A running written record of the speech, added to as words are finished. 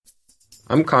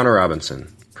I'm Connor Robinson,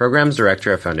 Programs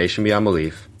Director at Foundation Beyond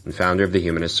Belief and founder of the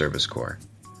Humanist Service Corps.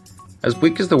 As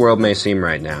bleak as the world may seem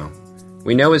right now,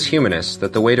 we know as humanists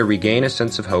that the way to regain a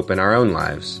sense of hope in our own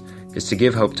lives is to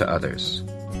give hope to others.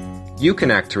 You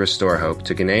can act to restore hope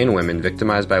to Ghanaian women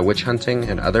victimized by witch hunting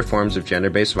and other forms of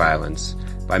gender-based violence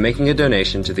by making a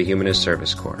donation to the Humanist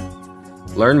Service Corps.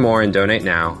 Learn more and donate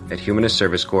now at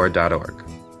humanistservicecorps.org.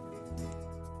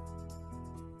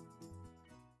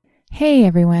 Hey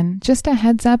everyone, just a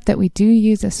heads up that we do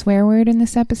use a swear word in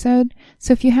this episode,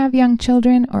 so if you have young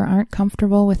children or aren't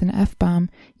comfortable with an F-bomb,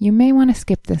 you may want to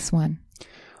skip this one.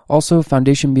 Also,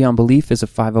 Foundation Beyond Belief is a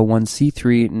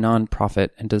 501c3 nonprofit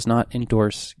and does not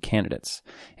endorse candidates.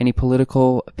 Any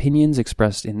political opinions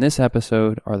expressed in this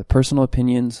episode are the personal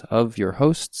opinions of your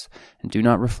hosts and do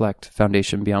not reflect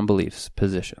Foundation Beyond Belief's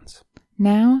positions.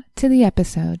 Now to the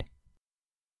episode.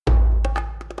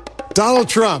 Donald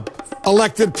Trump,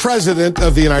 elected President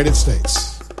of the United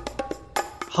States.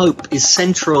 Hope is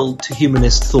central to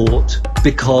humanist thought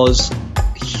because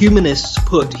humanists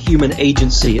put human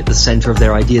agency at the center of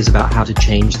their ideas about how to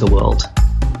change the world.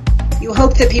 You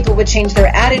hope that people would change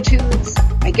their attitudes.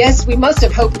 I guess we must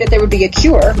have hoped that there would be a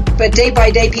cure, but day by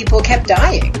day people kept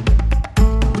dying.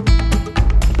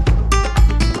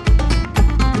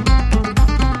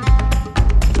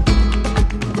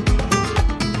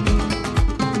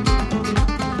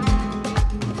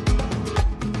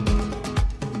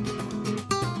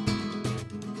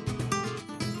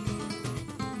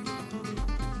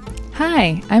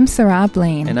 Hi, I'm Sarah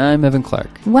Blaine. And I'm Evan Clark.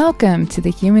 Welcome to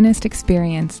The Humanist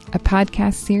Experience, a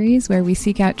podcast series where we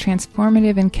seek out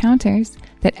transformative encounters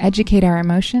that educate our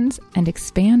emotions and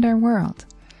expand our world.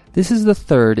 This is the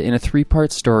third in a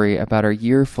three-part story about our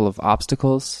year full of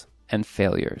obstacles and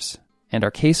failures, and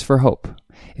our case for hope.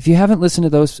 If you haven't listened to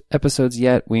those episodes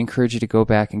yet, we encourage you to go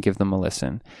back and give them a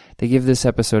listen. They give this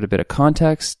episode a bit of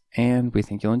context, and we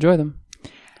think you'll enjoy them.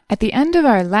 At the end of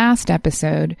our last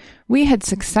episode, we had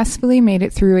successfully made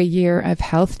it through a year of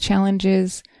health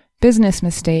challenges, business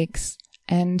mistakes,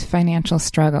 and financial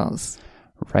struggles.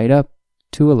 Right up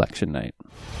to election night.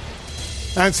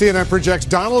 And CNN projects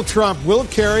Donald Trump will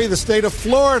carry the state of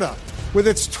Florida. With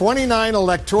its 29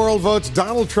 electoral votes,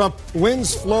 Donald Trump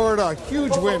wins Florida. A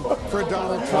huge win for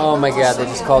Donald Trump. Oh my God, they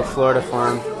just called Florida for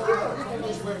him.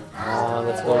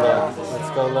 Let's go look.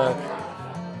 Let's go look.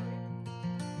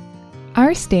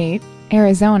 Our state,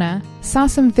 Arizona, saw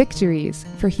some victories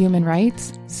for human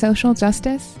rights, social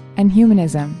justice, and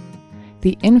humanism.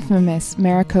 The infamous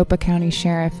Maricopa County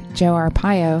Sheriff Joe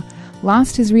Arpaio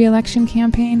lost his re-election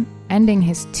campaign, ending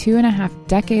his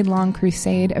 2.5-decade-long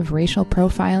crusade of racial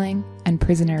profiling and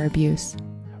prisoner abuse.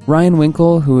 Ryan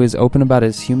Winkle, who is open about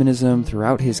his humanism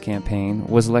throughout his campaign,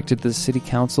 was elected to the city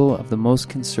council of the most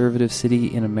conservative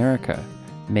city in America,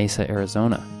 Mesa,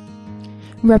 Arizona.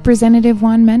 Representative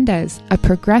Juan Mendez, a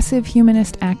progressive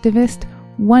humanist activist,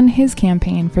 won his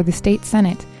campaign for the state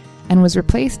senate and was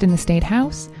replaced in the state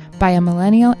house by a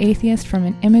millennial atheist from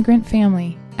an immigrant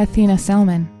family, Athena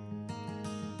Selman.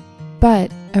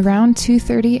 But around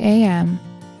 2:30 a.m.,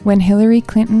 when Hillary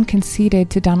Clinton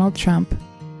conceded to Donald Trump,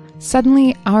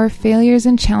 suddenly our failures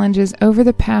and challenges over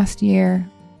the past year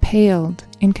paled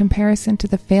in comparison to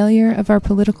the failure of our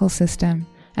political system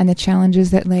and the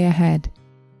challenges that lay ahead.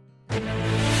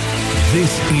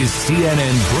 This is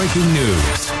CNN Breaking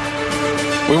News.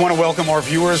 We want to welcome our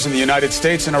viewers in the United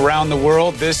States and around the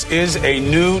world. This is a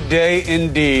new day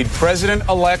indeed.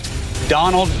 President-elect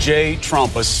Donald J.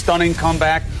 Trump, a stunning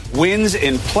comeback, wins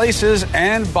in places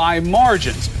and by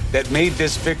margins that made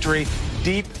this victory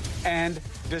deep and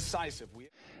decisive.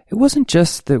 It wasn't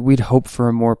just that we'd hoped for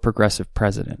a more progressive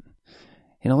president.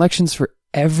 In elections for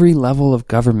every level of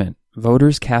government,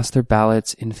 voters cast their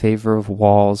ballots in favor of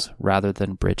walls rather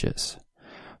than bridges,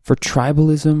 for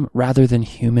tribalism rather than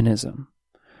humanism.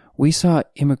 We saw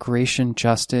immigration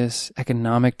justice,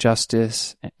 economic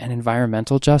justice, and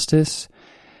environmental justice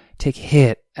take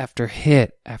hit after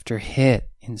hit after hit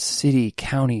in city,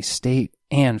 county, state,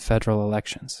 and federal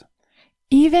elections.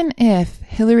 Even if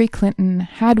Hillary Clinton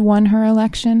had won her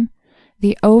election,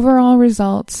 the overall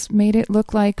results made it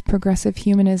look like progressive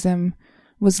humanism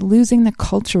was losing the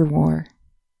culture war.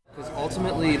 Because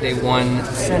ultimately they won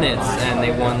senates and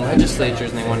they won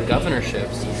legislatures and they won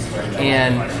governorships.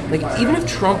 And even if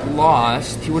Trump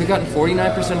lost, he would have gotten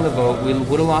 49% of the vote, we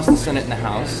would have lost the Senate and the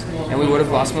House, and we would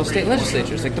have lost most state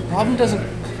legislatures. The problem doesn't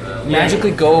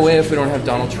magically go away if we don't have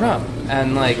Donald Trump.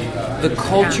 And, like, the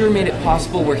culture made it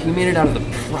possible where he made it out of the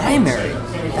primary.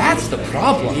 That's the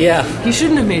problem. Yeah. He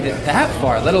shouldn't have made it that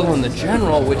far, let alone the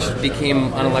general, which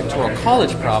became an electoral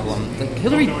college problem. Like,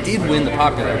 Hillary did win the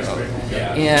popular vote.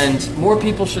 And more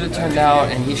people should have turned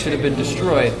out, and he should have been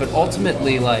destroyed. But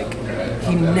ultimately, like,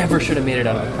 he never should have made it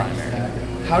out of the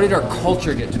primary. How did our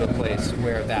culture get to a place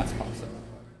where that's possible?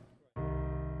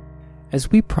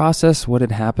 As we process what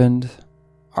had happened,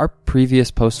 our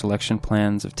previous post-election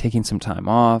plans of taking some time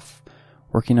off,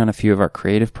 working on a few of our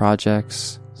creative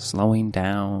projects, slowing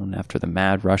down after the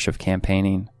mad rush of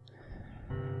campaigning,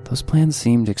 those plans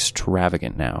seemed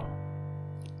extravagant now.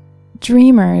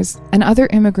 Dreamers and other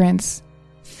immigrants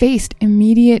faced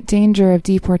immediate danger of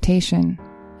deportation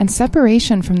and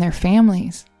separation from their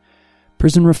families.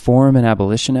 Prison reform and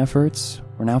abolition efforts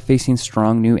were now facing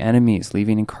strong new enemies,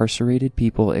 leaving incarcerated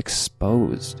people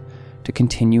exposed to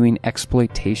continuing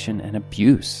exploitation and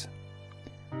abuse.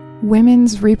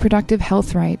 Women's reproductive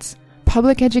health rights,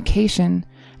 public education,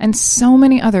 and so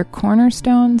many other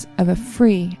cornerstones of a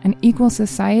free and equal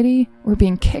society were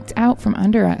being kicked out from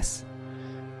under us.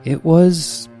 It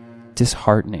was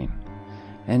disheartening,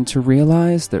 and to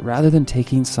realize that rather than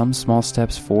taking some small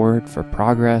steps forward for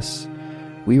progress,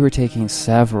 we were taking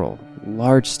several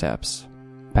large steps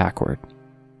backward.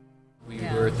 We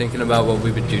were thinking about what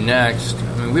we would do next.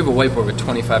 I mean, we have a whiteboard with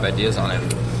 25 ideas on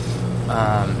it.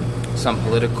 Some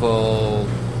political,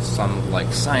 some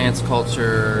like science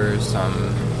culture, some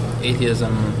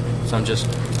atheism, some just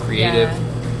creative.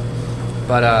 Yeah.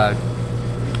 But,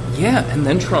 and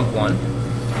then Trump won.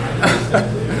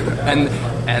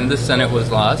 and the Senate was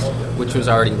lost, which was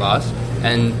already lost.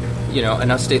 And, you know,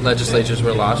 enough state legislatures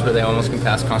were lost where they almost can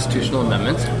pass constitutional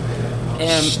amendments.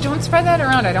 Shh, don't spread that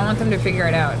around. I don't want them to figure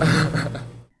it out.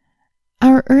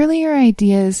 Our earlier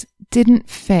ideas didn't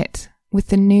fit with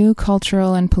the new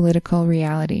cultural and political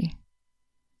reality.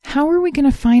 How are we going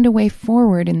to find a way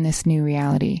forward in this new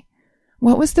reality?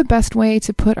 What was the best way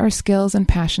to put our skills and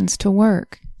passions to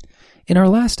work? In our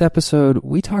last episode,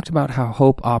 we talked about how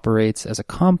hope operates as a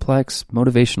complex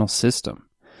motivational system.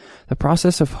 The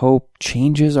process of hope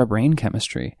changes our brain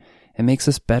chemistry and makes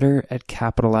us better at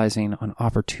capitalizing on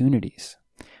opportunities.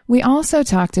 We also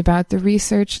talked about the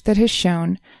research that has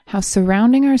shown how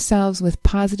surrounding ourselves with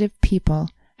positive people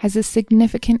has a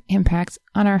significant impact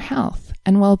on our health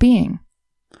and well-being.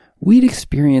 We'd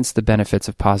experienced the benefits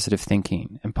of positive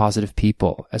thinking and positive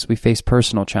people as we face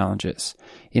personal challenges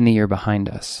in the year behind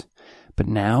us. But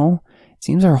now, it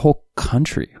seems our whole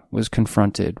country was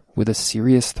confronted with a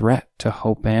serious threat to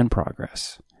hope and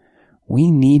progress.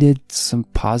 We needed some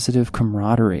positive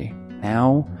camaraderie,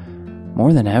 now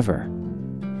more than ever.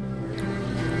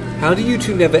 How do you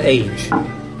two never age?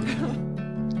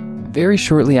 Very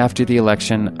shortly after the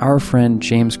election, our friend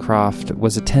James Croft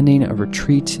was attending a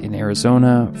retreat in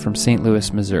Arizona from St.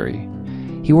 Louis, Missouri.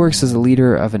 He works as a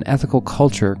leader of an ethical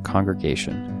culture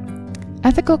congregation.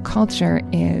 Ethical culture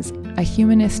is a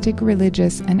humanistic,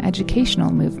 religious, and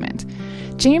educational movement.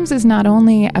 James is not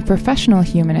only a professional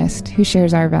humanist who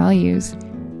shares our values,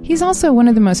 he's also one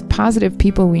of the most positive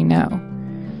people we know.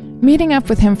 Meeting up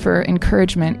with him for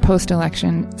encouragement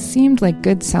post-election seemed like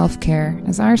good self-care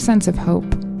as our sense of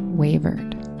hope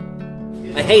wavered.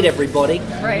 I hate everybody.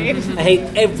 Right. I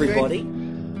hate everybody.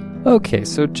 Okay,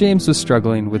 so James was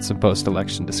struggling with some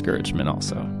post-election discouragement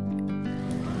also.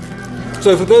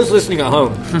 So for those listening at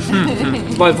home,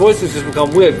 my voice has just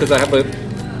become weird because I have a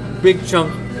big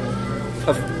chunk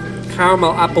of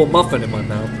caramel apple muffin in my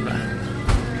mouth.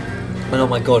 And oh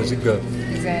my god, is it good?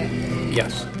 Is it?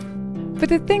 Yes. But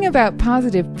the thing about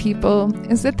positive people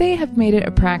is that they have made it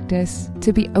a practice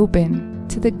to be open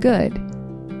to the good.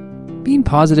 Being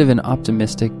positive and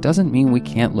optimistic doesn't mean we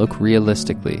can't look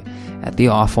realistically at the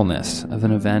awfulness of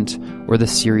an event or the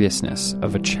seriousness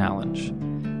of a challenge.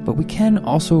 But we can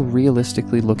also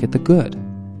realistically look at the good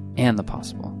and the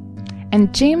possible.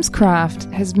 And James Croft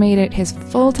has made it his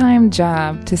full-time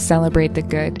job to celebrate the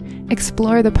good,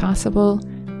 explore the possible,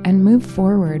 and move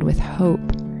forward with hope.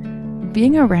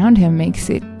 Being around him makes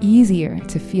it easier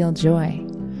to feel joy.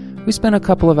 We spent a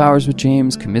couple of hours with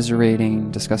James commiserating,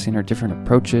 discussing our different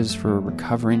approaches for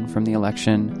recovering from the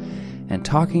election, and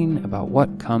talking about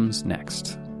what comes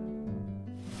next.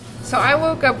 So I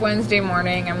woke up Wednesday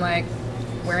morning. I'm like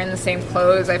wearing the same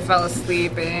clothes I fell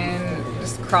asleep in.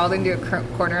 just crawled into a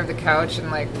corner of the couch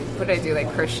and like, what did I do?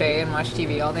 Like crochet and watch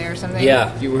TV all day or something?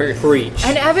 Yeah, you were preach.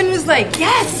 And Evan was like,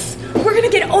 "Yes, we're gonna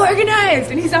get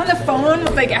organized," and he's on the phone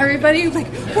with like everybody, like,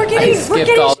 we're getting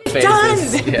shit done.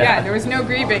 Yeah, there was no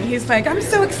grieving. He's like, "I'm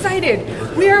so excited.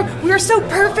 We are so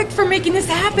perfect for making this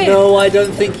happen." No, I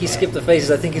don't think he skipped the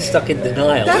phases. I think he's stuck in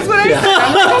denial. That's what I said.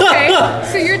 I'm like,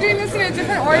 okay, so you're doing this in a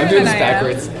different order than I am. I'm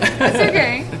doing this backwards. That's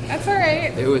okay. That's all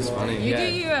right. It was funny. You do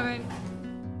you, Evan.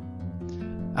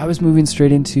 I was moving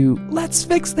straight into let's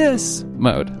fix this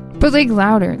mode. But like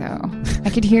louder, though. I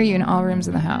could hear you in all rooms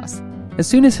of the house. As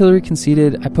soon as Hillary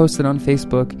conceded, I posted on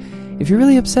Facebook, if you're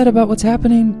really upset about what's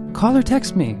happening, call or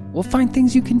text me. We'll find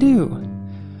things you can do.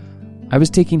 I was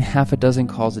taking half a dozen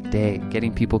calls a day,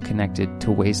 getting people connected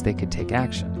to ways they could take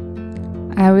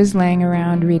action. I was laying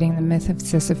around reading The Myth of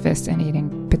Sisyphus and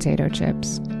eating potato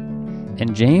chips.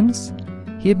 And James?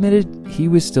 He admitted he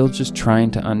was still just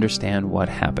trying to understand what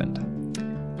happened.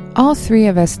 All three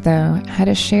of us, though, had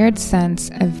a shared sense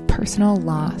of personal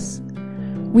loss.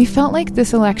 We felt like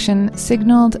this election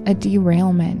signaled a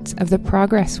derailment of the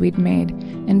progress we'd made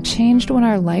and changed what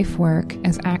our life work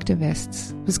as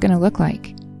activists was going to look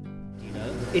like.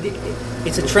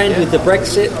 It's a trend with the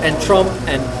Brexit and Trump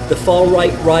and the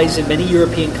far-right rise in many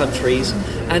European countries,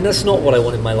 and that's not what I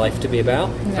wanted my life to be about.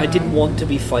 No. I didn't want to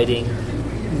be fighting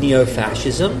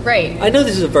neo-fascism. Right. I know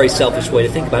this is a very selfish way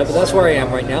to think about it, but that's where I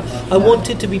am right now. I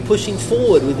wanted to be pushing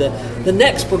forward with the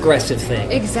next progressive thing.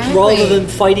 Exactly. Rather than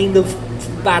fighting the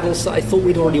battles that I thought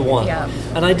we'd already won. Yeah.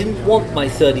 And I didn't want my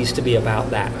 30s to be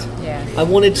about that. Yeah. I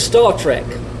wanted Star Trek.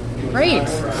 Right.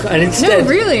 And instead, no,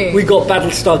 really. we got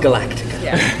Battlestar Galactica.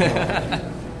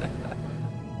 Yeah.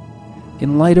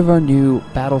 In light of our new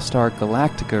Battlestar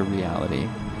Galactica reality,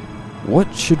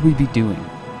 what should we be doing?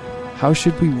 How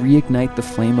should we reignite the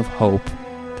flame of hope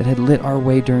that had lit our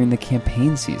way during the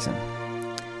campaign season?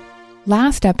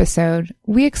 Last episode,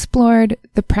 we explored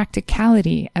the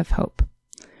practicality of hope.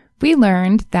 We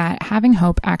learned that having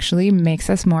hope actually makes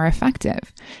us more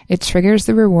effective. It triggers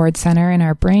the reward center in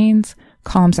our brains,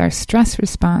 calms our stress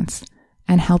response,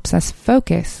 and helps us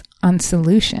focus on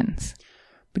solutions.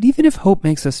 But even if hope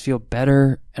makes us feel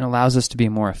better and allows us to be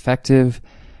more effective,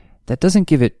 that doesn't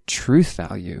give it truth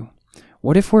value.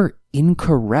 What if we're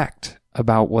incorrect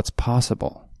about what's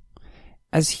possible?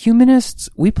 As humanists,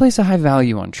 we place a high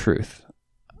value on truth,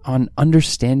 on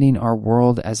understanding our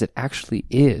world as it actually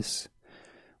is.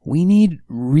 We need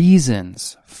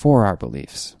reasons for our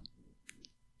beliefs.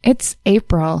 It's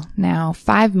April now,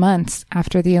 5 months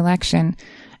after the election,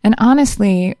 and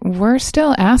honestly, we're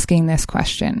still asking this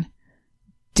question.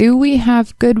 Do we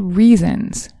have good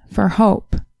reasons for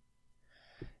hope?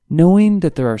 Knowing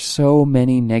that there are so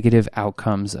many negative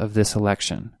outcomes of this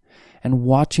election, and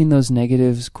watching those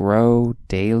negatives grow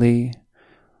daily,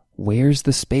 where's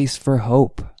the space for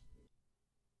hope?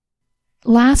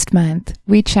 Last month,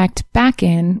 we checked back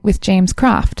in with James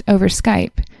Croft over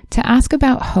Skype to ask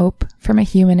about hope from a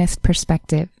humanist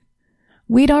perspective.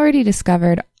 We'd already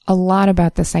discovered a lot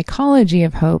about the psychology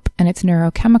of hope and its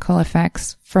neurochemical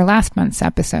effects for last month's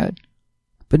episode.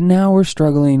 But now we're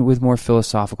struggling with more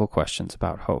philosophical questions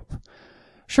about hope.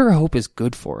 Sure, hope is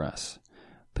good for us,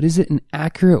 but is it an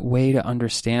accurate way to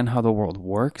understand how the world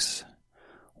works?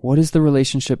 What is the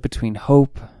relationship between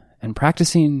hope and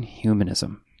practicing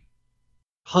humanism?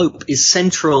 Hope is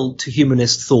central to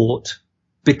humanist thought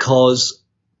because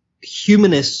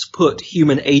humanists put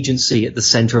human agency at the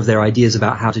center of their ideas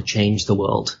about how to change the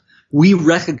world. We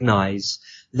recognize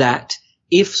that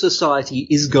if society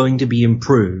is going to be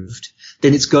improved,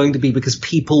 then it's going to be because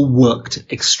people worked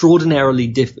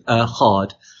extraordinarily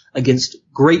hard against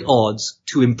great odds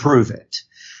to improve it.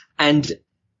 And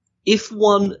if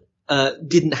one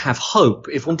didn't have hope,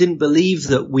 if one didn't believe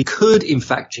that we could in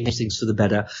fact change things for the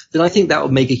better, then I think that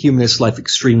would make a humanist's life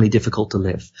extremely difficult to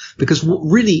live. Because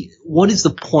really, what is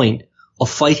the point of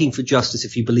fighting for justice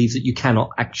if you believe that you cannot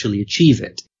actually achieve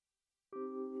it?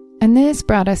 And this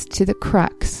brought us to the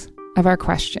crux of our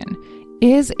question.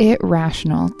 Is it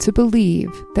rational to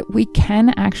believe that we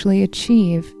can actually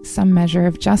achieve some measure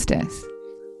of justice?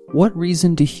 What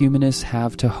reason do humanists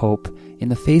have to hope in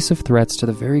the face of threats to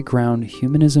the very ground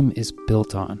humanism is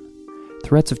built on?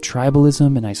 Threats of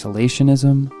tribalism and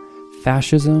isolationism,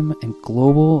 fascism, and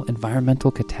global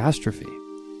environmental catastrophe.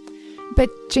 But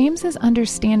James's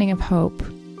understanding of hope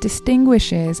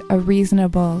distinguishes a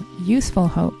reasonable, useful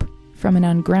hope from an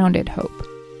ungrounded hope.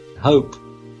 Hope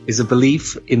is a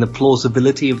belief in the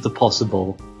plausibility of the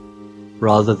possible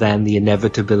rather than the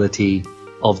inevitability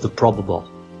of the probable.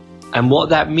 And what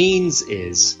that means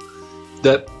is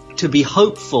that to be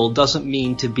hopeful doesn't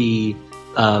mean to be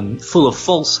full of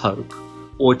false hope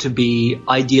or to be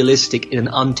idealistic in an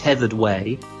untethered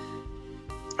way,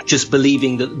 just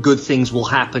believing that good things will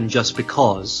happen just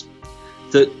because.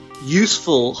 That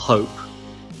useful hope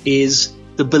is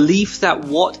the belief that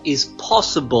what is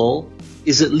possible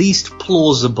is at least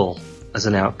plausible as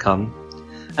an outcome,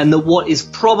 and that what is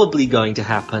probably going to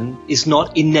happen is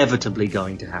not inevitably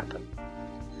going to happen.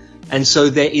 And so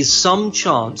there is some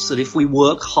chance that if we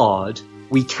work hard,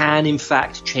 we can in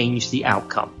fact change the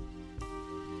outcome.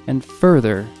 And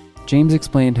further, James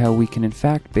explained how we can in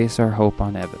fact base our hope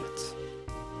on evidence.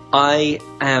 I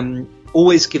am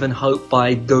always given hope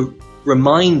by the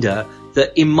reminder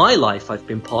that in my life I've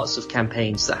been parts of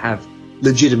campaigns that have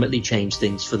legitimately changed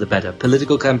things for the better.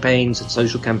 Political campaigns and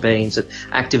social campaigns and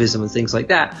activism and things like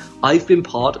that. I've been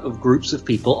part of groups of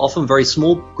people, often very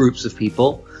small groups of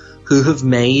people, who have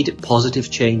made positive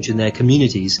change in their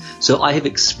communities. So I have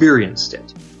experienced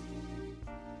it.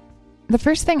 The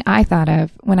first thing I thought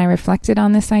of when I reflected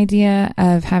on this idea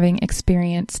of having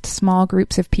experienced small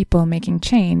groups of people making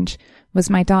change was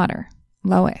my daughter,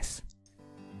 Lois.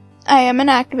 I am an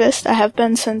activist. I have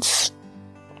been since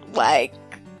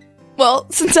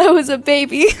since I was a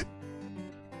baby.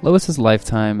 Lois's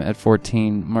lifetime at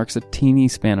 14 marks a teeny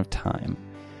span of time.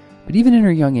 But even in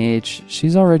her young age,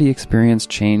 she's already experienced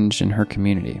change in her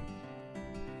community.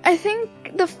 I think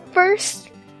the first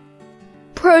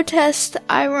protest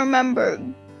I remember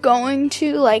going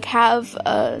to, have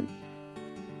a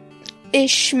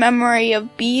ish memory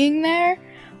of being there,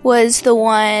 was the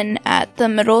one at the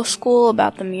middle school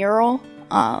about the mural,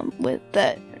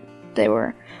 they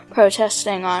were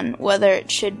protesting on whether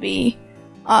it should be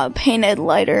painted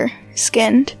lighter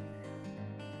skinned.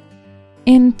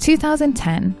 In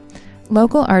 2010,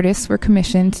 local artists were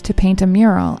commissioned to paint a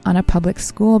mural on a public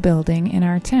school building in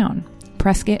our town,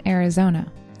 Prescott,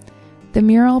 Arizona. The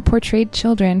mural portrayed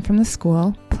children from the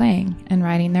school playing and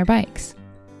riding their bikes.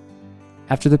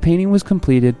 After the painting was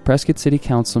completed, Prescott City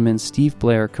Councilman Steve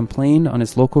Blair complained on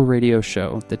his local radio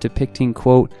show that depicting,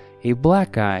 quote, a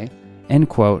black guy, end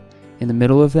quote, in the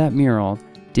middle of that mural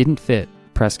didn't fit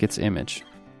Prescott's image.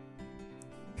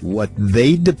 What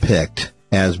they depict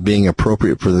as being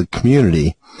appropriate for the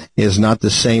community is not the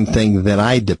same thing that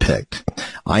I depict.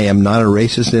 I am not a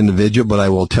racist individual, but I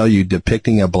will tell you,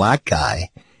 depicting a black guy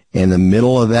in the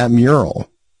middle of that mural,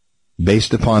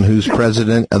 based upon who's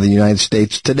president of the United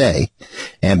States today,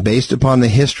 and based upon the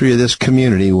history of this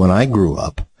community when I grew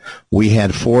up, we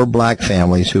had 4 black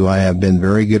families who I have been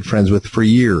very good friends with for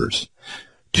years.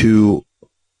 To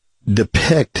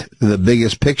depict the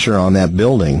biggest picture on that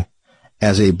building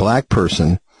as a black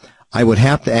person, I would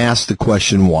have to ask the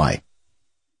question, why?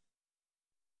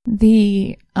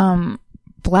 The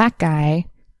black guy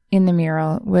in the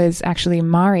mural was actually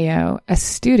Mario, a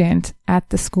student at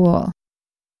the school.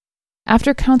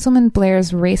 After Councilman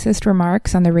Blair's racist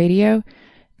remarks on the radio,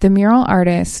 the mural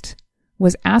artist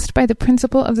was asked by the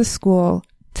principal of the school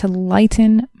to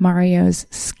lighten Mario's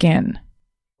skin.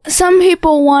 Some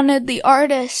people wanted the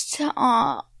artist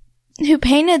who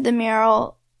painted the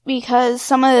mural because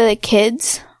some of the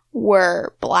kids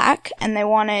were black and they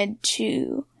wanted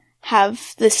to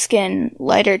have the skin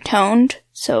lighter toned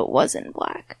so it wasn't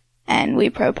black. And we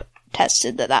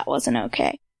protested that wasn't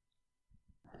okay.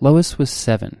 Lois was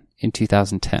 7 in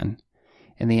 2010,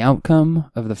 and the outcome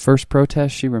of the first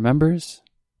protest she remembers?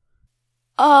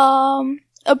 A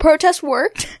protest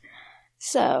worked,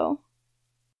 so...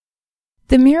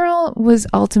 The mural was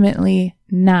ultimately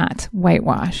not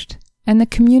whitewashed, and the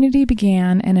community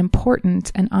began an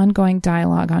important and ongoing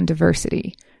dialogue on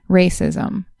diversity,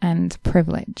 racism, and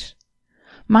privilege.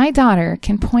 My daughter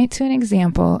can point to an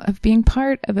example of being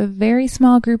part of a very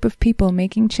small group of people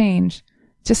making change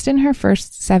just in her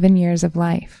first 7 years of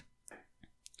life.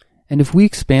 And if we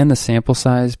expand the sample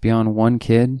size beyond one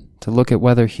kid to look at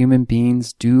whether human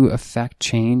beings do affect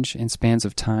change in spans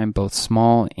of time both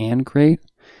small and great,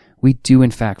 we do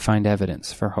in fact find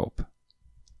evidence for hope.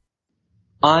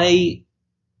 I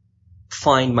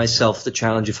find myself the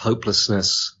challenge of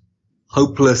hopelessness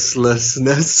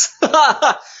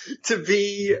to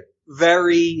be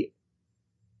very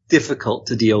difficult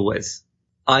to deal with.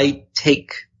 I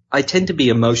tend to be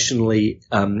emotionally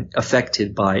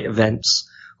affected by events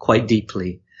quite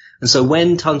deeply. And so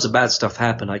when tons of bad stuff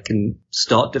happen, I can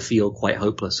start to feel quite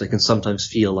hopeless. I can sometimes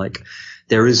feel like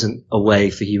there isn't a way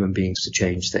for human beings to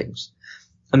change things.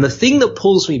 And the thing that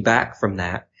pulls me back from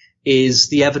that is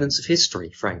the evidence of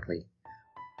history, frankly.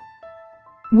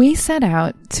 We set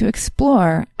out to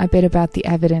explore a bit about the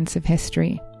evidence of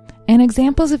history and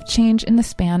examples of change in the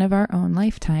span of our own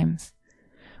lifetimes.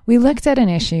 We looked at an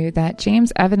issue that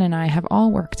James, Evan, and I have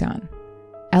all worked on: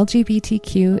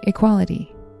 LGBTQ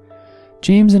equality.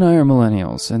 James and I are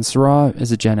millennials, and Sarah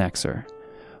is a Gen Xer.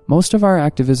 Most of our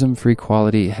activism for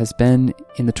equality has been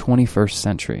in the 21st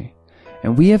century,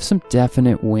 and we have some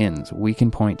definite wins we can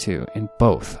point to in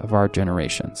both of our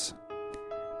generations.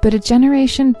 But a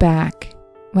generation back,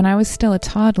 when I was still a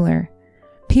toddler,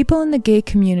 people in the gay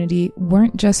community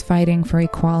weren't just fighting for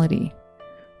equality.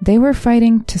 They were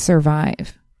fighting to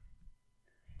survive.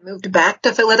 Moved back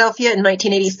to Philadelphia in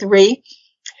 1983.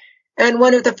 And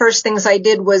one of the first things I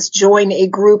did was join a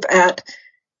group at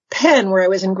Penn, where I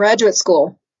was in graduate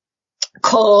school,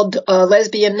 called it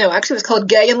was called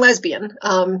Gay and Lesbian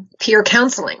Peer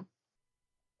Counseling.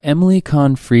 Emily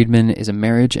Kahn Friedman is a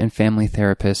marriage and family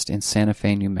therapist in Santa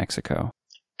Fe, New Mexico.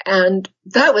 And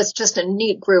that was just a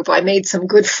neat group. I made some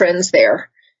good friends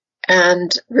there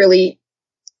and really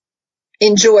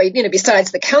enjoyed,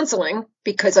 besides the counseling,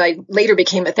 because I later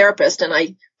became a therapist and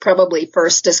I probably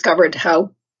first discovered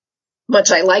how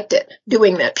much I liked it,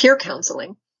 doing that peer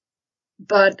counseling.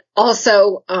 But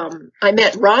also, I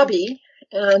met Robbie,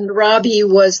 and Robbie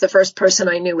was the first person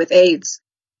I knew with AIDS.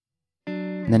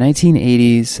 In the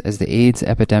 1980s, as the AIDS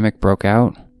epidemic broke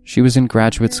out, she was in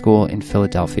graduate school in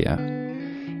Philadelphia.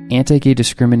 Anti-gay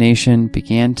discrimination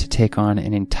began to take on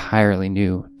an entirely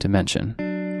new dimension.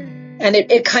 And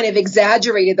it kind of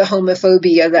exaggerated the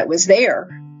homophobia that was there.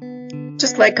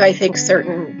 Just like I think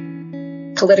certain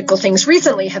political things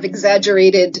recently have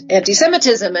exaggerated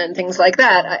anti-Semitism and things like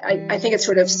that. I think it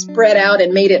sort of spread out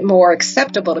and made it more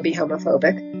acceptable to be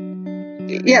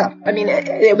homophobic. Yeah, I mean,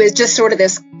 it was just sort of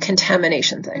this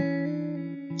contamination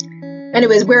thing. And it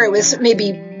was where it was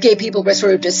maybe gay people were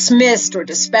sort of dismissed or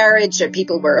disparaged, or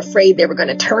people were afraid they were going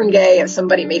to turn gay if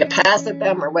somebody made a pass at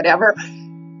them or whatever.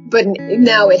 But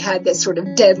now it had this sort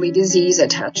of deadly disease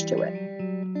attached to it.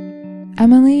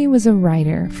 Emily was a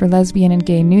writer for lesbian and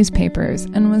gay newspapers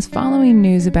and was following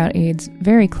news about AIDS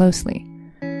very closely.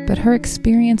 But her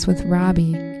experience with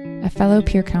Robbie, a fellow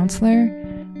peer counselor,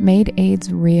 made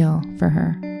AIDS real for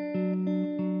her.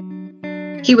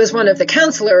 He was one of the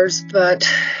counselors, but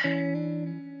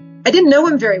I didn't know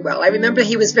him very well. I remember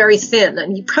he was very thin,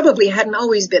 and he probably hadn't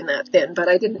always been that thin, but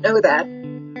I didn't know that.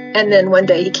 And then one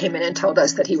day he came in and told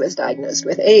us that he was diagnosed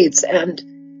with AIDS, and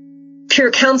peer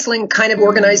counseling kind of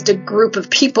organized a group of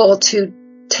people to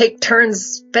take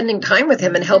turns spending time with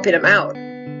him and helping him out.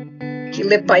 He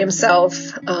lived by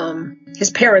himself.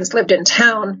 His parents lived in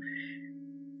town.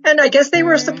 And I guess they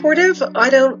were supportive. I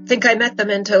don't think I met them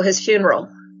until his funeral.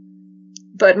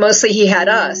 But mostly he had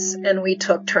us, and we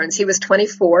took turns. He was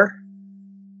 24.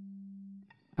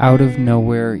 Out of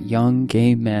nowhere, young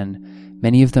gay men,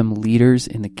 many of them leaders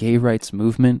in the gay rights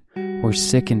movement, were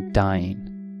sick and dying.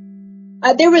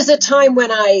 There was a time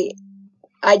when I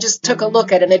just took a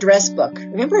look at an address book.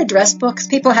 Remember address books?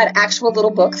 People had actual little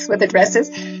books with addresses,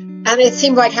 and it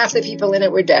seemed like half the people in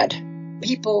it were dead.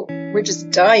 People were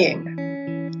just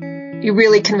dying. You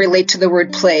really can relate to the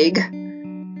word plague.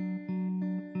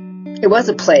 It was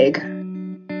a plague.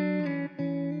 And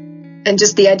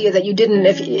just the idea that you didn't,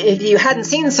 if you hadn't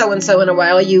seen so-and-so in a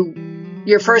while,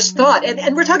 your first thought,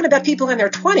 and we're talking about people in their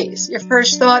 20s, your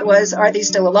first thought was, are they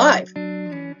still alive?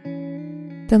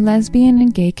 The lesbian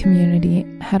and gay community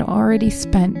had already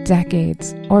spent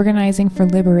decades organizing for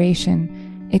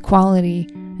liberation, equality,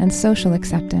 and social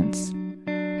acceptance.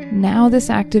 Now this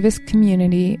activist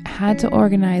community had to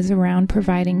organize around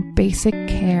providing basic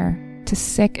care to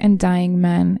sick and dying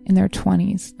men in their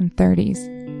 20s and 30s.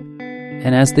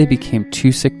 And as they became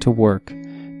too sick to work,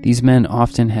 these men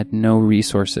often had no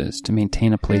resources to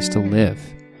maintain a place to live,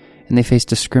 and they faced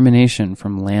discrimination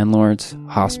from landlords,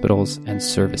 hospitals, and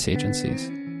service agencies.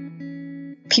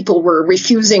 People were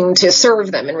refusing to serve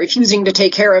them and refusing to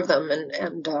take care of them,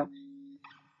 and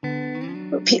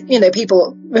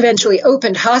people eventually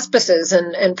opened hospices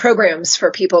and programs for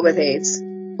people with AIDS.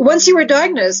 Once you were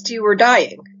diagnosed, you were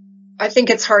dying. I think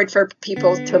it's hard for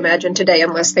people to imagine today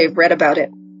unless they've read about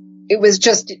it. It was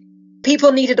just,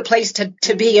 people needed a place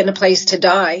to be and a place to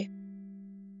die.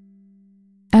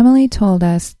 Emily told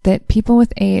us that people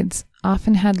with AIDS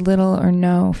often had little or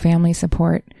no family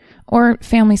support, or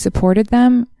family supported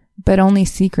them, but only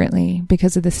secretly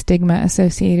because of the stigma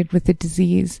associated with the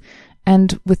disease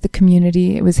and with the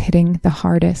community it was hitting the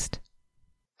hardest.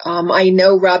 I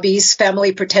know Robbie's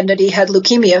family pretended he had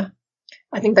leukemia.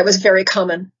 I think that was very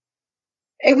common.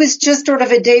 It was just sort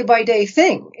of a day-by-day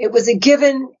thing. It was a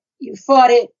given. You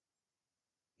fought it.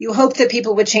 You hoped that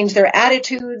people would change their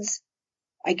attitudes.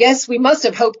 I guess we must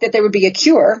have hoped that there would be a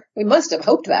cure. We must have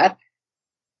hoped that.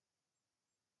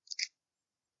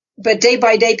 But day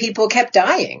by day, people kept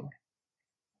dying.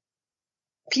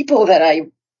 People that I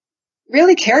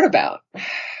really cared about.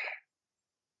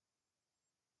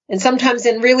 and sometimes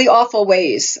in really awful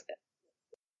ways.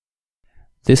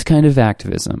 This kind of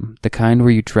activism, the kind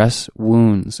where you dress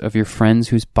wounds of your friends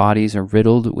whose bodies are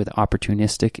riddled with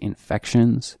opportunistic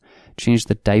infections, change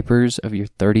the diapers of your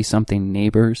 30-something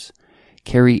neighbors,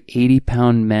 carry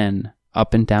 80-pound men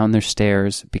up and down their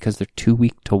stairs because they're too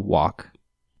weak to walk.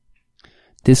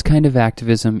 This kind of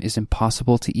activism is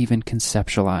impossible to even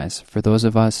conceptualize for those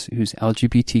of us whose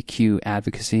LGBTQ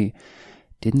advocacy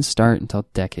didn't start until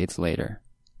decades later.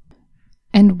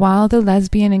 And while the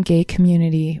lesbian and gay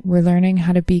community were learning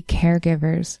how to be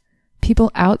caregivers, people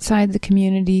outside the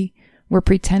community were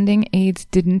pretending AIDS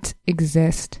didn't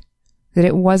exist, that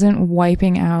it wasn't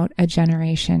wiping out a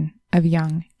generation of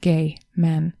young gay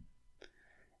men.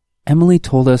 Emily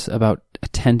told us about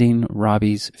attending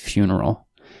Robbie's funeral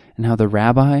and how the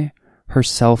rabbi,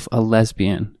 herself a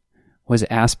lesbian, was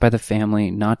asked by the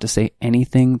family not to say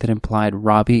anything that implied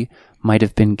Robbie might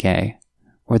have been gay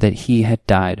or that he had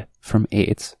died from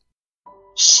AIDS.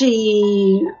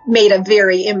 She made a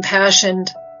very impassioned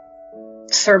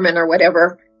sermon or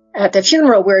whatever at the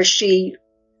funeral where she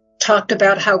talked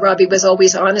about how Robbie was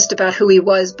always honest about who he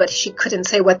was, but she couldn't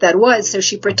say what that was, so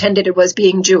she pretended it was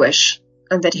being Jewish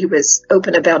and that he was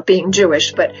open about being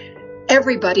Jewish. But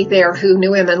everybody there who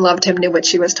knew him and loved him knew what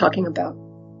she was talking about,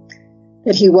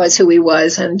 that he was who he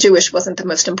was, and Jewish wasn't the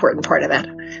most important part of that.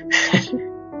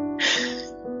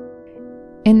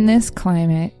 In this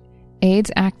climate,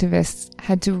 AIDS activists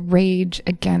had to rage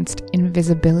against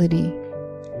invisibility.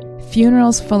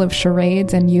 Funerals full of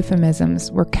charades and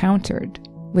euphemisms were countered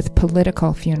with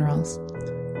political funerals.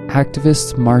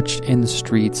 Activists marched in the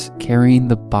streets carrying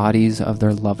the bodies of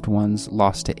their loved ones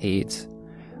lost to AIDS,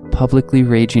 publicly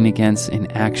raging against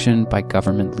inaction by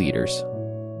government leaders.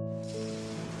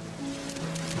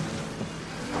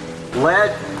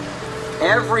 Let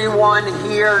everyone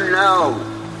here know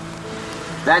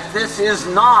that this is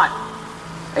not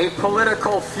a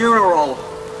political funeral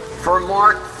for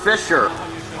Mark Fisher,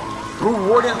 who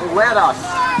wouldn't let us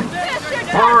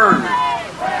burn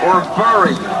or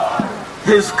bury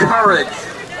his courage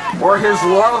or his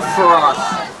love for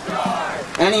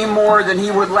us any more than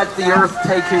he would let the earth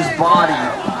take his body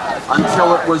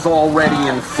until it was already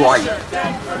in flight.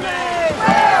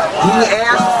 He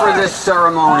asked for this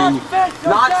ceremony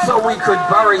not so we could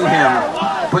bury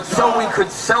him, but so we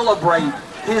could celebrate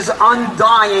his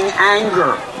undying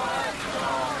anger.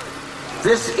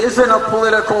 This isn't a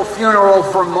political funeral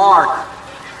for Mark.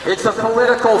 It's a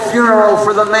political funeral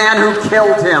for the man who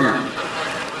killed him,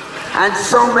 and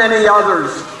so many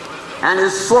others, and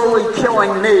is slowly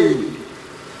killing me,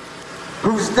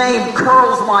 whose name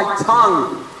curls my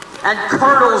tongue and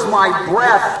curdles my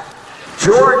breath.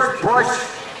 George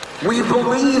Bush, we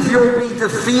believe you'll be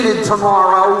defeated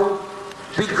tomorrow,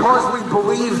 because we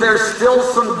believe there's still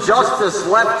some justice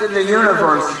left in the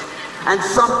universe and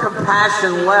some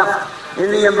compassion left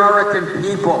in the American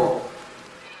people.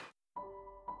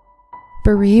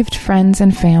 Bereaved friends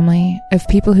and family of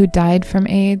people who died from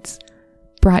AIDS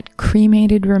brought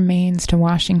cremated remains to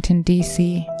Washington,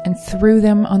 D.C. and threw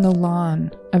them on the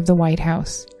lawn of the White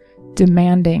House,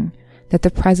 demanding that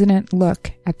the president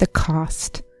look at the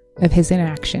cost of his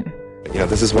inaction. You know,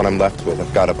 this is what I'm left with.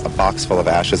 I've got a box full of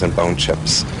ashes and bone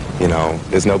chips. You know,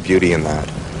 there's no beauty in that.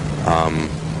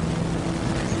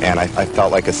 And I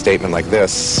felt like a statement like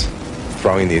this,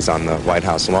 throwing these on the White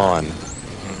House lawn,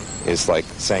 is like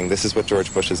saying this is what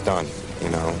George Bush has done. You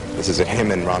know, this is what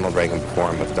him and Ronald Reagan before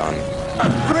him have done.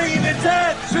 Bringing the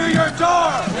dead to your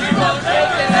door. We won't take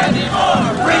it anymore.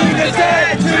 Bringing the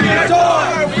dead to your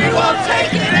door. We won't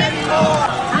take it anymore.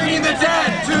 Bringing the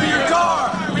dead to your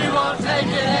door. We won't take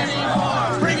it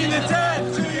anymore. Bringing the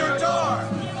dead to your door.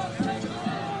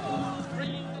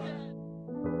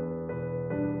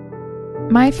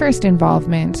 My first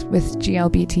involvement with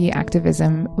GLBT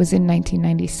activism was in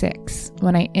 1996,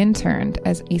 when I interned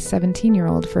as a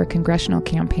 17-year-old for a congressional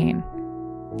campaign.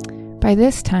 By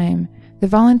this time, the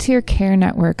volunteer care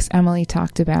networks Emily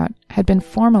talked about had been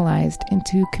formalized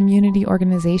into community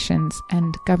organizations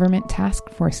and government task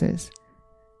forces.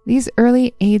 These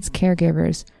early AIDS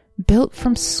caregivers built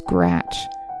from scratch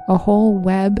a whole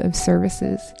web of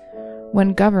services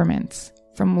when governments,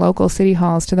 from local city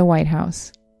halls to the White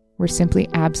House, were simply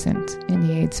absent in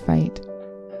the AIDS fight.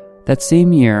 That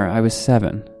same year, I was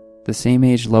 7, the same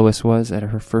age Lois was at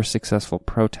her first successful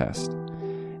protest.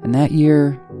 And that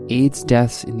year, AIDS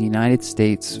deaths in the United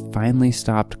States finally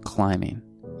stopped climbing.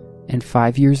 And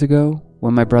 5 years ago,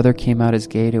 when my brother came out as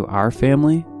gay to our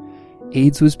family,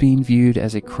 AIDS was being viewed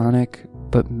as a chronic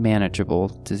but manageable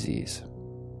disease.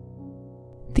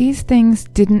 These things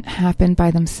didn't happen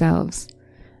by themselves.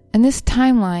 And this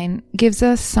timeline gives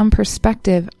us some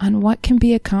perspective on what can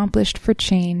be accomplished for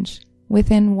change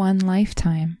within one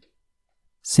lifetime.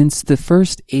 Since the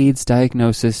first AIDS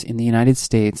diagnosis in the United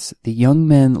States, the young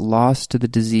men lost to the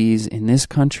disease in this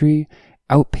country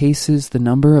outpaces the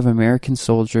number of American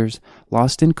soldiers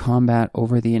lost in combat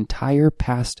over the entire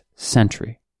past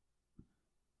century.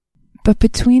 But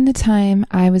between the time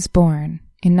I was born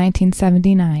in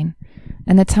 1979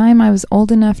 and the time I was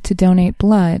old enough to donate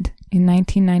blood in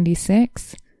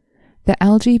 1996, the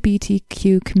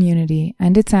LGBTQ community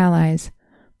and its allies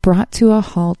brought to a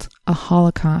halt a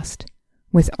Holocaust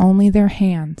with only their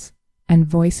hands and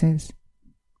voices.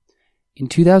 In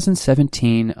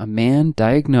 2017, a man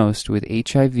diagnosed with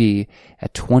HIV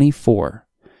at 24,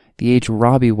 the age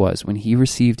Robbie was when he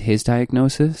received his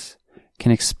diagnosis,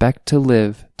 can expect to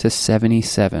live to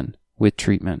 77 with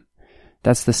treatment.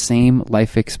 That's the same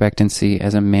life expectancy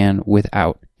as a man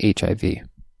without HIV.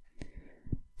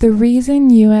 The reason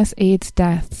U.S. AIDS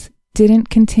deaths didn't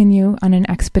continue on an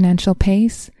exponential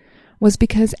pace was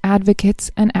because advocates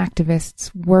and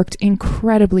activists worked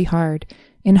incredibly hard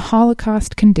in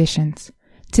Holocaust conditions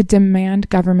to demand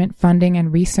government funding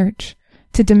and research,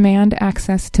 to demand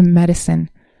access to medicine,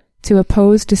 to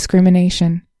oppose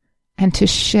discrimination, and to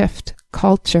shift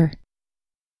culture.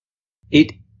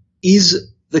 It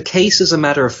is the case, as a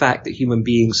matter of fact, that human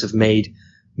beings have made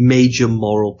major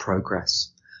moral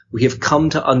progress. We have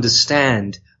come to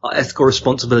understand our ethical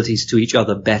responsibilities to each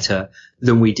other better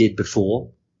than we did before.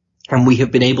 And we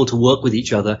have been able to work with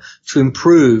each other to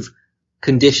improve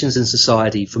conditions in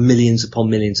society for millions upon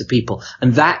millions of people.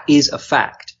 And that is a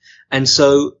fact. And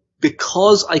so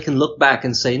because I can look back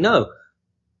and say, no,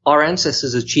 our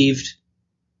ancestors achieved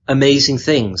amazing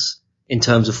things in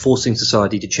terms of forcing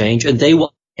society to change, and they were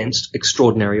against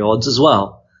extraordinary odds as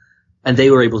well. And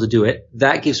they were able to do it.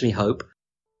 That gives me hope.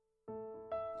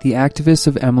 The activists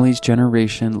of Emily's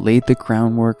generation laid the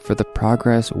groundwork for the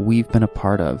progress we've been a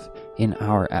part of in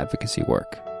our advocacy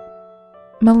work.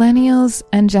 Millennials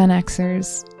and Gen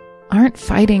Xers aren't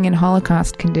fighting in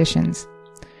Holocaust conditions.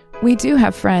 We do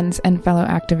have friends and fellow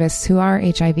activists who are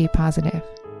HIV positive,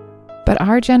 but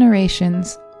our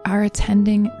generations are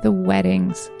attending the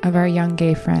weddings of our young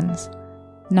gay friends,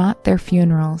 not their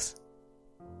funerals.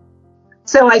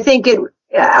 So I think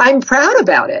I'm proud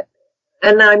about it.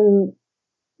 And I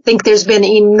think there's been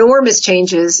enormous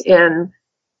changes in,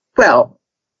 well,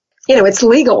 it's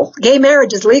legal. Gay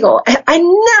marriage is legal. I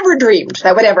never dreamed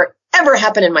that would ever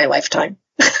happen in my lifetime.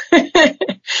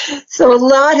 So a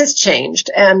lot has changed,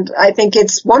 and I think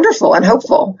it's wonderful and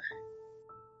hopeful.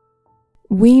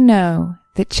 We know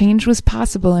that change was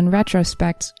possible in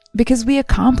retrospect because we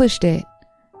accomplished it,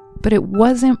 but it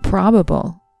wasn't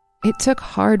probable. It took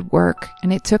hard work,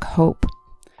 and it took hope.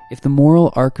 If the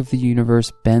moral arc of the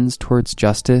universe bends towards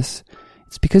justice,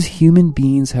 it's because human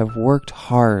beings have worked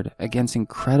hard against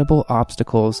incredible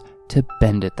obstacles to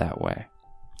bend it that way.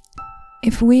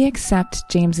 If we accept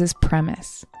James's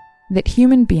premise that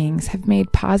human beings have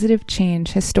made positive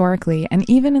change historically and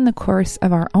even in the course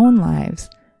of our own lives,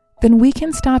 then we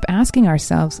can stop asking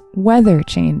ourselves whether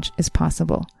change is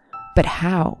possible, but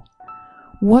how.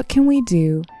 What can we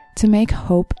do to make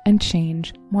hope and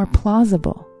change more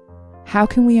plausible? How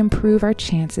can we improve our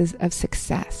chances of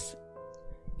success?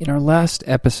 In our last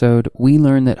episode, we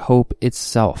learned that hope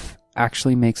itself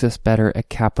actually makes us better at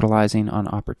capitalizing on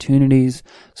opportunities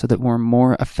so that we're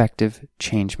more effective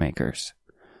change makers.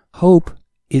 Hope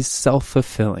is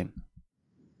self-fulfilling.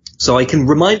 So I can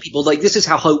remind people, this is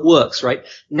how hope works, right?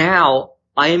 Now,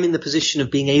 I am in the position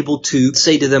of being able to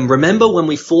say to them, remember when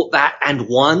we fought that and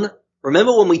won?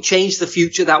 Remember when we changed the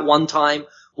future that one time?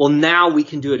 Well, now we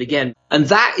can do it again. And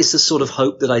that is the sort of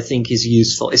hope that I think is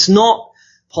useful. It's not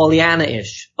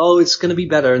Pollyanna-ish. Oh, it's going to be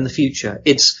better in the future.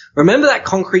 It's, remember that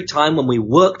concrete time when we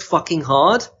worked fucking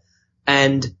hard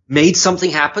and made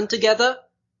something happen together?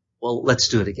 Well, let's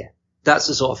do it again. That's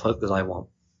the sort of hope that I want.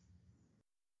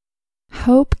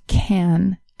 Hope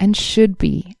can and should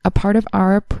be a part of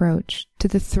our approach to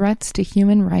the threats to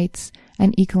human rights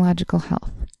and ecological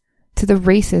health, to the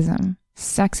racism,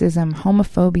 sexism,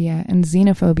 homophobia, and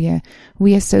xenophobia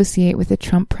we associate with the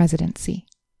Trump presidency.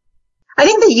 I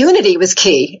think the unity was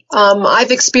key.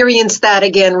 I've experienced that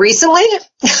again recently,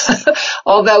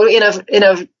 although in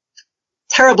a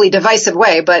terribly divisive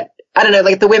way, but I don't know,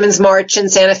 the Women's March in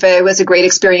Santa Fe was a great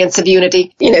experience of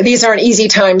unity. These aren't easy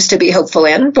times to be hopeful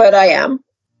in, but I am.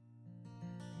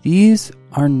 These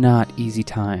are not easy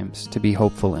times to be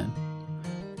hopeful in,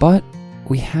 but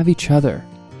we have each other,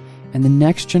 and the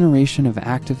next generation of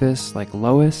activists like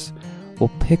Lois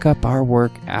will pick up our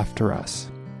work after us.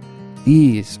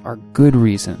 These are good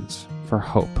reasons for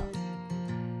hope.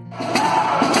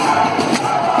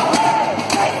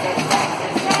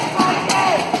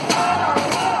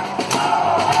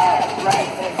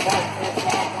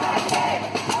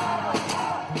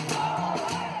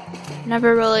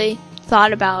 never really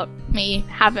thought about me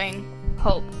having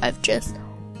hope. I've just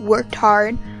worked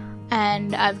hard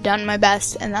and I've done my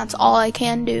best, and that's all I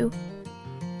can do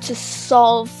to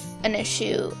solve an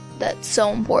issue that's so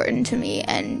important to me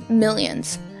and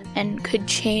millions, and could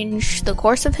change the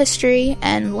course of history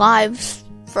and lives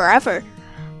forever.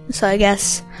 So I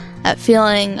guess that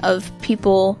feeling of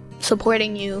people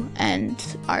supporting you and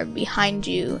are behind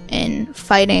you in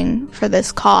fighting for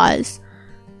this cause,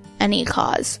 any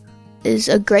cause, is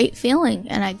a great feeling,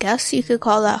 and I guess you could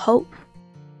call that hope.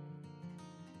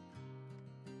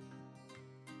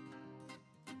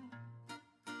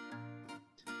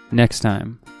 Next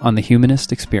time on The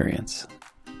Humanist Experience.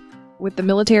 With the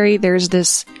military, there's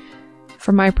this,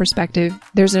 from my perspective,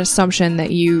 there's an assumption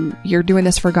that you're doing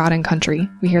this for God and country.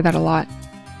 We hear that a lot.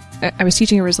 I was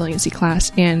teaching a resiliency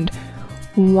class, and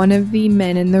one of the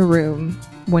men in the room,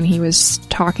 when he was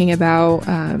talking about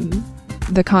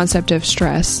the concept of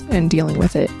stress and dealing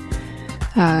with it,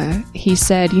 he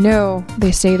said,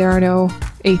 they say there are no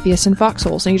atheists in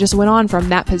foxholes. And he just went on from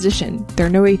that position. There are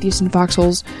no atheists in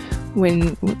foxholes.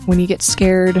 When you get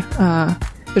scared,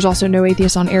 there's also no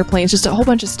atheists on airplanes, just a whole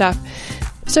bunch of stuff.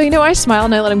 So, I smiled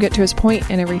and I let him get to his point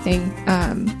and everything.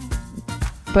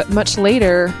 But much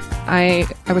later, I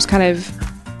was kind of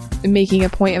making a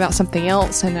point about something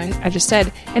else, and I just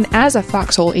said, and as a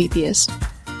foxhole atheist,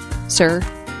 sir,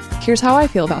 here's how I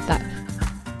feel about that.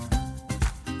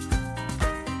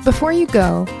 Before you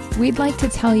go, we'd like to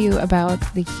tell you about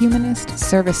the Humanist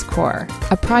Service Corps,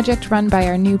 a project run by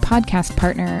our new podcast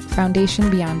partner, Foundation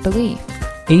Beyond Belief.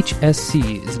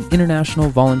 HSC is an international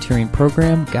volunteering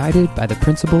program guided by the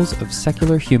principles of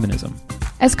secular humanism.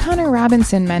 As Connor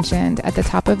Robinson mentioned at the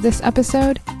top of this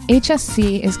episode,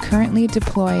 HSC is currently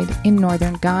deployed in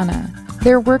northern Ghana.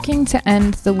 They're working to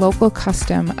end the local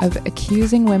custom of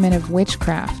accusing women of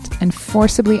witchcraft and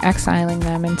forcibly exiling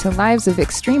them into lives of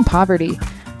extreme poverty,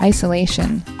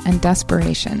 isolation, and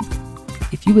desperation.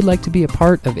 If you would like to be a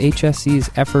part of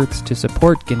HSC's efforts to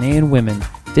support Ghanaian women,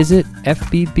 visit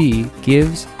fbbgives.org.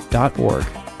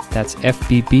 That's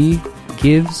fbbgives.org.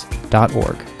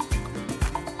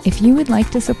 If you would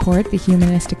like to support the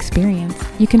Humanist Experience,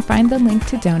 you can find the link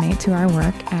to donate to our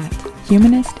work at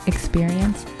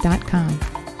humanistexperience.com.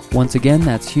 Once again,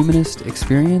 that's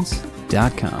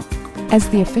humanistexperience.com. As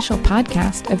the official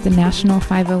podcast of the national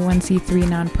 501c3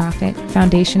 nonprofit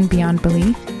Foundation Beyond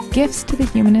Belief, gifts to the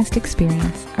Humanist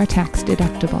Experience are tax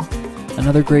deductible.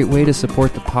 Another great way to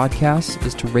support the podcast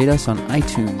is to rate us on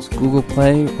iTunes, Google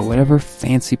Play, or whatever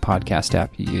fancy podcast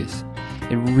app you use.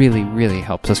 It really, really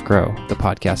helps us grow the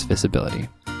podcast visibility.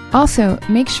 Also,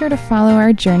 make sure to follow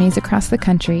our journeys across the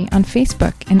country on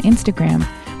Facebook and Instagram.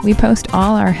 We post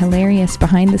all our hilarious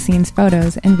behind-the-scenes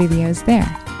photos and videos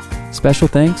there. Special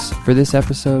thanks for this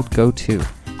episode go to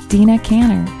Dina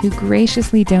Canner, who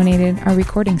graciously donated our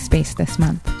recording space this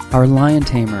month. Our lion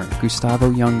tamer, Gustavo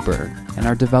Youngberg, and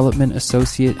our development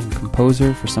associate and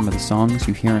composer for some of the songs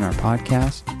you hear in our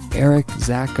podcast, Eric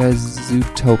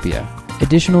Zakazutopia.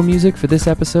 Additional music for this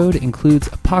episode includes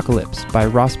Apocalypse by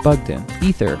Ross Bugden,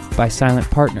 Ether by Silent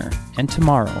Partner, and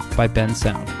Tomorrow by Ben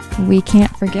Sound. We can't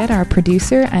forget our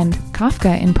producer and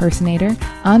Kafka impersonator,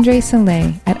 Andre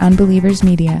Soleil at Unbelievers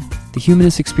Media. The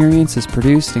Humanist Experience is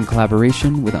produced in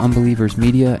collaboration with Unbelievers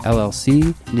Media,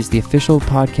 LLC, and is the official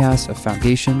podcast of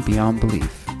Foundation Beyond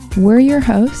Belief. We're your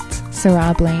hosts,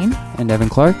 Sarah Blaine and Evan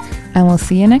Clark, and we'll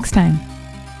see you next time.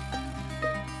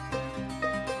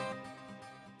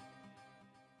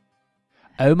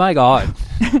 Oh my God.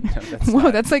 No,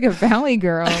 Whoa, that's like a Valley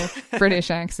Girl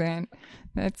British accent.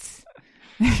 That's...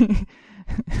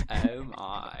 Oh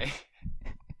my.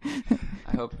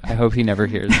 I hope he never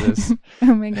hears this.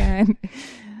 Oh my God.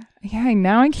 Yeah,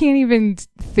 now I can't even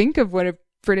think of what a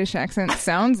British accent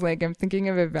sounds like. I'm thinking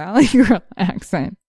of a Valley Girl accent.